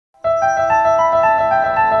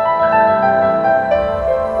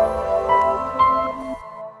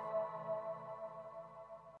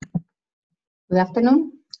Good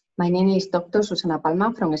afternoon. My name is Dr. Susana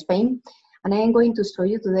Palma from Spain, and I am going to show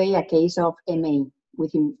you today a case of MA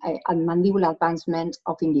with a mandibular advancement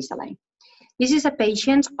of Invisalign. This is a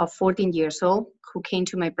patient of 14 years old who came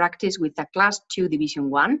to my practice with a class 2 division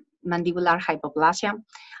 1 mandibular hypoplasia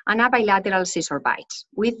and a bilateral scissor bite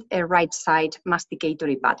with a right side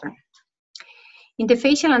masticatory pattern. In the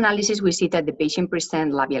facial analysis, we see that the patient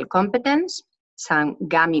presents labial competence, some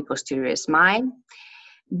gummy posterior smile.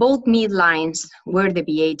 Both midlines were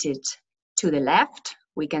deviated to the left.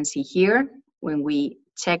 We can see here, when we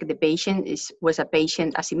check the patient, was a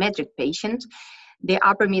patient, asymmetric patient. The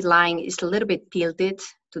upper midline is a little bit tilted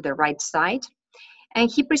to the right side. And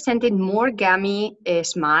he presented more gummy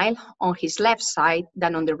smile on his left side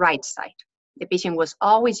than on the right side. The patient was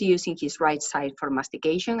always using his right side for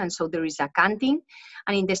mastication, and so there is a canting.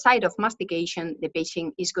 And in the side of mastication, the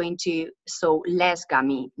patient is going to show less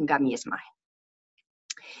gummy smile.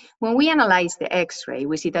 When we analyze the X-ray,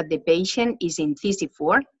 we see that the patient is in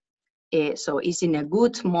TC4, so it's in a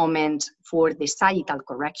good moment for the sagittal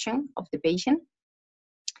correction of the patient.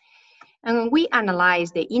 And when we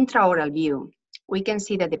analyze the intraoral view, we can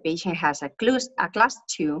see that the patient has a class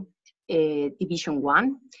 2 division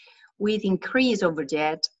 1 with increased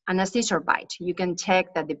overjet and a scissor bite. You can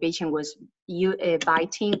check that the patient was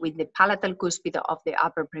biting with the palatal cuspid of the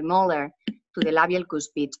upper premolar to the labial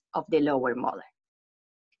cuspid of the lower molar.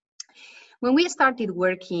 When we started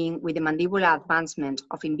working with the mandibular advancement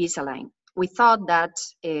of Invisalign, we thought that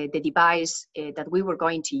the device that we were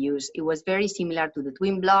going to use, it was very similar to the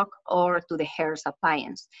twin block or to the Hairs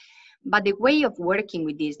appliance. But the way of working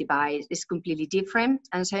with this device is completely different.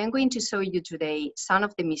 And so I'm going to show you today some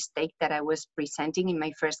of the mistakes that I was presenting in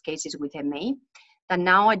my first cases with MA, that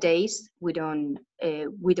nowadays we don't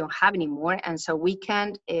have anymore. And so we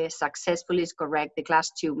can successfully correct the class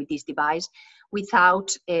 2 with this device without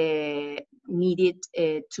needed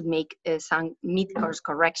to make some mid-course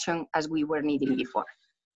correction as we were needing before.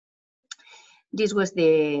 This was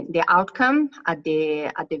the outcome at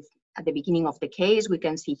the beginning of the case. We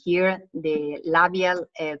can see here the labial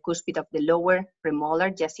cuspid of the lower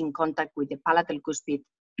premolar just in contact with the palatal cuspid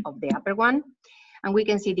of the upper one. And we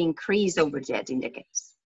can see the increased overjet in the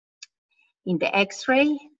case. In the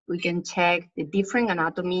X-ray, we can check the different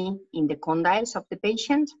anatomy in the condyles of the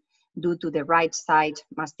patient due to the right side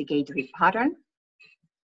masticatory pattern.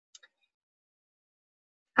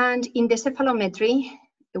 And in the cephalometry,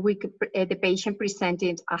 the patient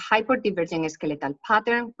presented a hyperdivergent skeletal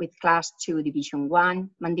pattern with class 2 division 1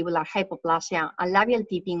 mandibular hypoplasia and labial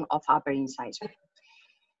tipping of upper incisor.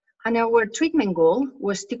 And our treatment goal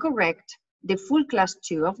was to correct the full class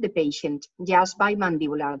 2 of the patient just by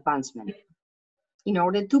mandibular advancement in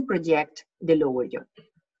order to project the lower jaw.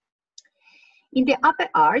 In the upper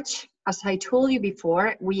arch, as I told you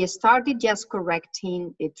before, we started just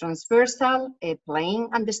correcting the transversal plane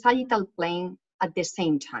and the sagittal plane at the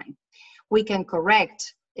same time. We can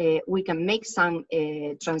correct, we can make some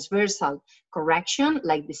transversal correction,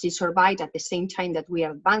 like the scissor bite, at the same time that we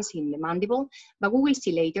are advancing the mandible, but we will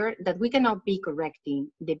see later that we cannot be correcting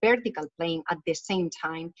the vertical plane at the same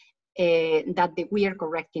time that we are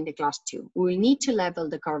correcting the class 2. We will need to level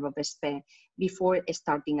the curve of Spe before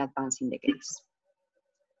starting advancing the case.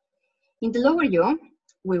 In the lower jaw,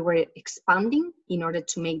 we were expanding in order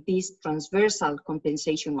to make this transversal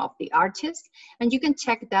compensation of the arches. And you can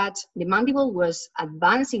check that the mandible was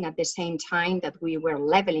advancing at the same time that we were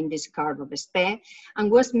leveling this curve of Spe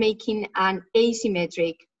and was making an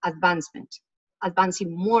asymmetric advancement,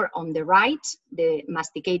 advancing more on the right, the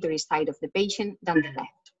masticatory side of the patient, than the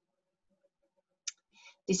left.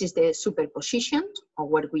 This is the superposition of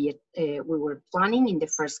what we were planning in the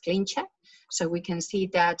first clean check. So we can see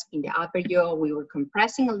that in the upper jaw, we were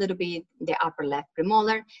compressing a little bit the upper left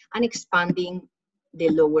premolar and expanding the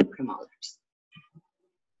lower premolars.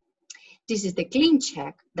 This is the clean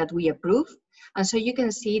check that we approved. And so you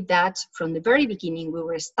can see that from the very beginning, we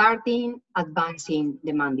were starting advancing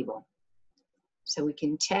the mandible. So we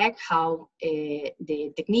can check how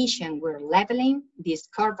the technician were leveling this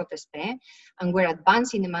curve of Spe and we're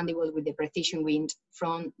advancing the mandible with the precision wind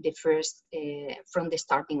from the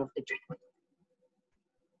starting of the treatment.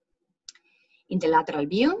 In the lateral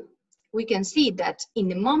view, we can see that in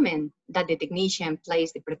the moment that the technician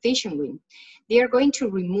places the precision wind, they are going to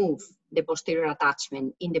remove the posterior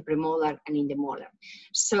attachment in the premolar and in the molar.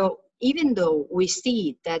 So even though we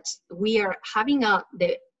see that we are having a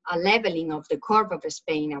leveling of the curve of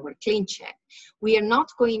Spe in our clean check, we are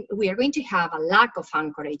going to have a lack of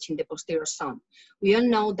anchorage in the posterior zone. We all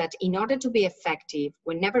know that in order to be effective,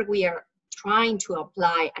 whenever we are trying to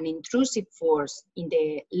apply an intrusive force in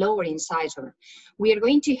the lower incisor, we are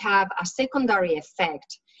going to have a secondary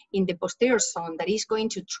effect in the posterior zone that is going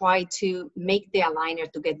to try to make the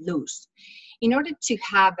aligner to get loose. In order to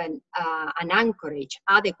have an anchorage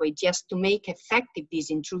adequate just to make effective this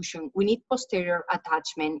intrusion, we need posterior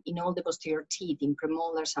attachment in all the posterior teeth, in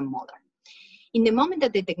premolars and molar. In the moment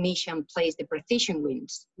that the technician places the precision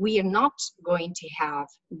wings, we are not going to have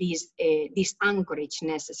this anchorage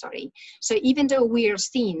necessary. So even though we are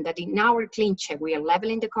seeing that in our clean check, we are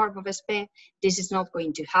leveling the curve of SP, this is not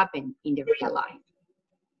going to happen in the real life.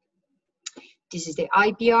 This is the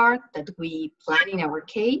IPR that we plan in our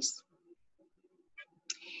case.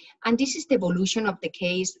 And this is the evolution of the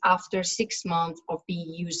case after 6 months of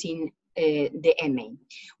being using the MA.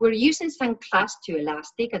 We're using some class 2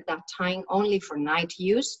 elastic at that time only for night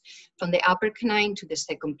use from the upper canine to the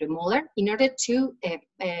second premolar in order to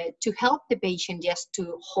help the patient just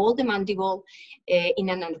to hold the mandible in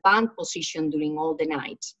an advanced position during all the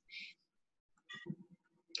night.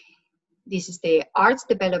 This is the arch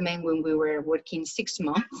development when we were working 6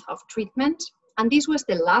 months of treatment. And this was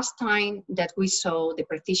the last time that we saw the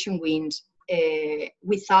precision wings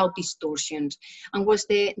without distortions, and was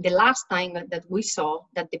the last time that we saw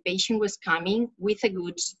that the patient was coming with a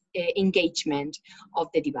good engagement of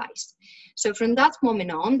the device. So from that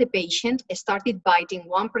moment on, the patient started biting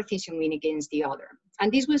one precision wing against the other.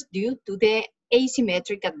 And this was due to the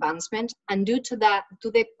asymmetric advancement and due to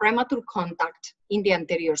the premature contact in the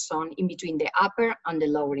anterior zone in between the upper and the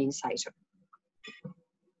lower incisor.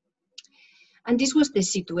 And this was the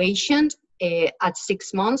situation at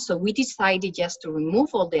 6 months. So we decided just to remove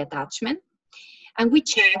all the attachment, and we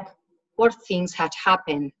checked what things had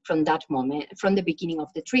happened from that moment, from the beginning of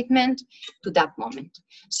the treatment to that moment.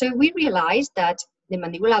 So we realized that the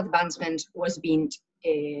mandibular advancement was being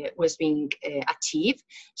achieved.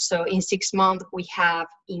 So in 6 months, we have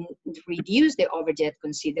reduced the overjet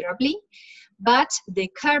considerably, but the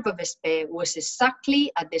curve of SP was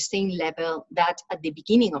exactly at the same level that at the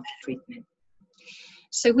beginning of the treatment.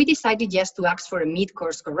 So we decided just to ask for a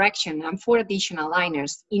mid-course correction and 4 additional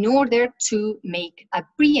liners in order to make a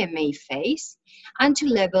pre-MA phase and to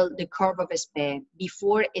level the curve of SP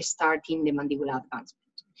before starting the mandibular advancement.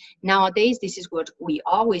 Nowadays, this is what we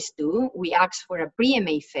always do. We ask for a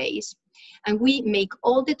pre-MA phase, and we make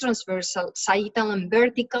all the transversal, sagittal, and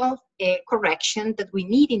vertical correction that we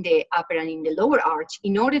need in the upper and in the lower arch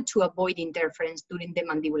in order to avoid interference during the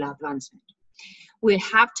mandibular advancement.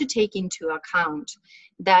 We'll have to take into account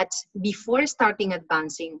that before starting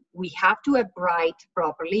advancing, we have to abride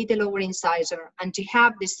properly the lower incisor and to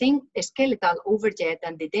have the same skeletal overjet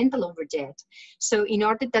and the dental overjet. So in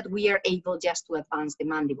order that we are able just to advance the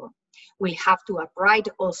mandible, we have to abride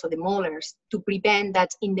also the molars to prevent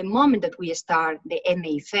that in the moment that we start the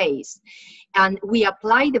MA phase and we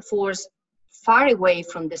apply the force far away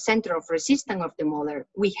from the center of resistance of the molar,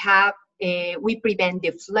 we prevent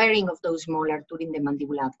the flaring of those molars during the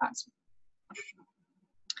mandibular advancement.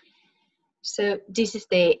 So this is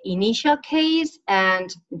the initial case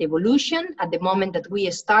and the evolution at the moment that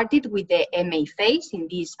we started with the MA phase in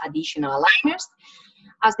these additional aligners.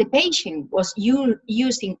 As the patient was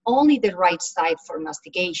using only the right side for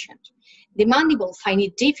mastication, the mandible find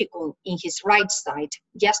it difficult in his right side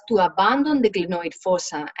just to abandon the glenoid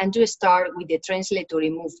fossa and to start with the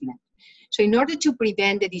translatory movement. So in order to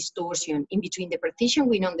prevent the distortion in between the precision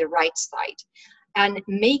wing on the right side and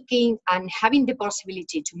having the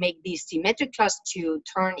possibility to make this symmetric class 2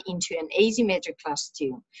 turn into an asymmetric class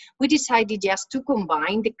 2, we decided just to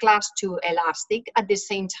combine the class 2 elastic at the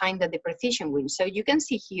same time that the precision wing. So you can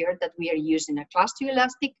see here that we are using a class 2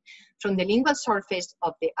 elastic from the lingual surface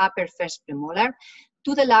of the upper first premolar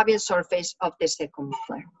to the labial surface of the second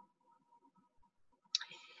molar.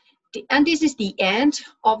 And this is the end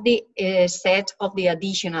of the set of the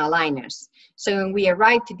additional aligners. So when we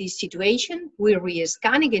arrive to this situation, we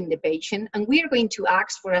re-scan again the patient, and we are going to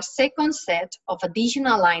ask for a second set of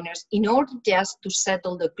additional aligners in order just to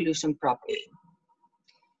settle the occlusion properly.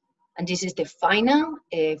 And this is the final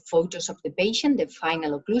photos of the patient, the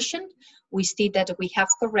final occlusion. We see that we have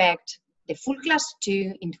correct the full class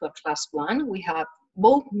 2 into a class 1. We have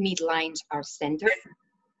both midlines are centered.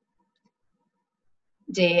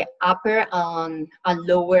 The upper and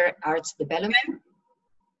lower arch development.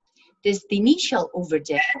 There's the initial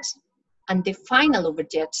overjet and the final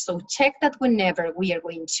overjet. So check that whenever we are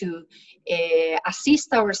going to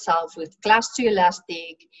assist ourselves with class 2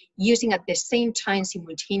 elastic, using at the same time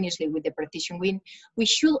simultaneously with the precision wing, we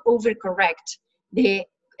should overcorrect the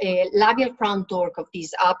labial crown torque of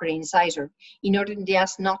this upper incisor in order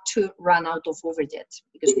just not to run out of overjet,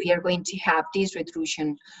 because we are going to have this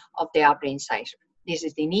retrusion of the upper incisor. This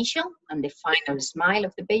is the initial and the final smile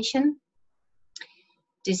of the patient.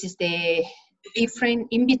 This is the difference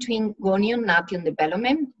in between gonium napion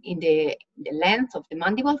development in the length of the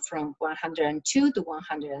mandible from 102 to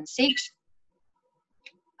 106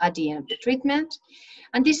 at the end of the treatment.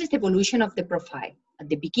 And this is the evolution of the profile at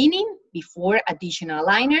the beginning, before additional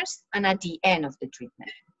aligners, and at the end of the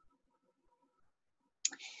treatment.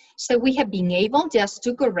 So we have been able just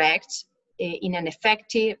to correct in an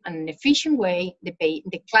effective and efficient way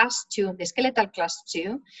the class 2, the skeletal class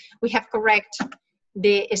 2. We have corrected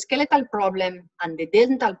the skeletal problem and the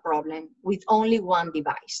dental problem with only one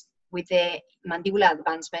device, with the mandibular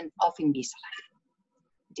advancement of Invisalign.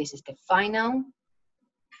 This is the final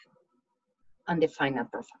and the final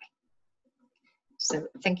profile. So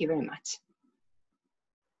thank you very much.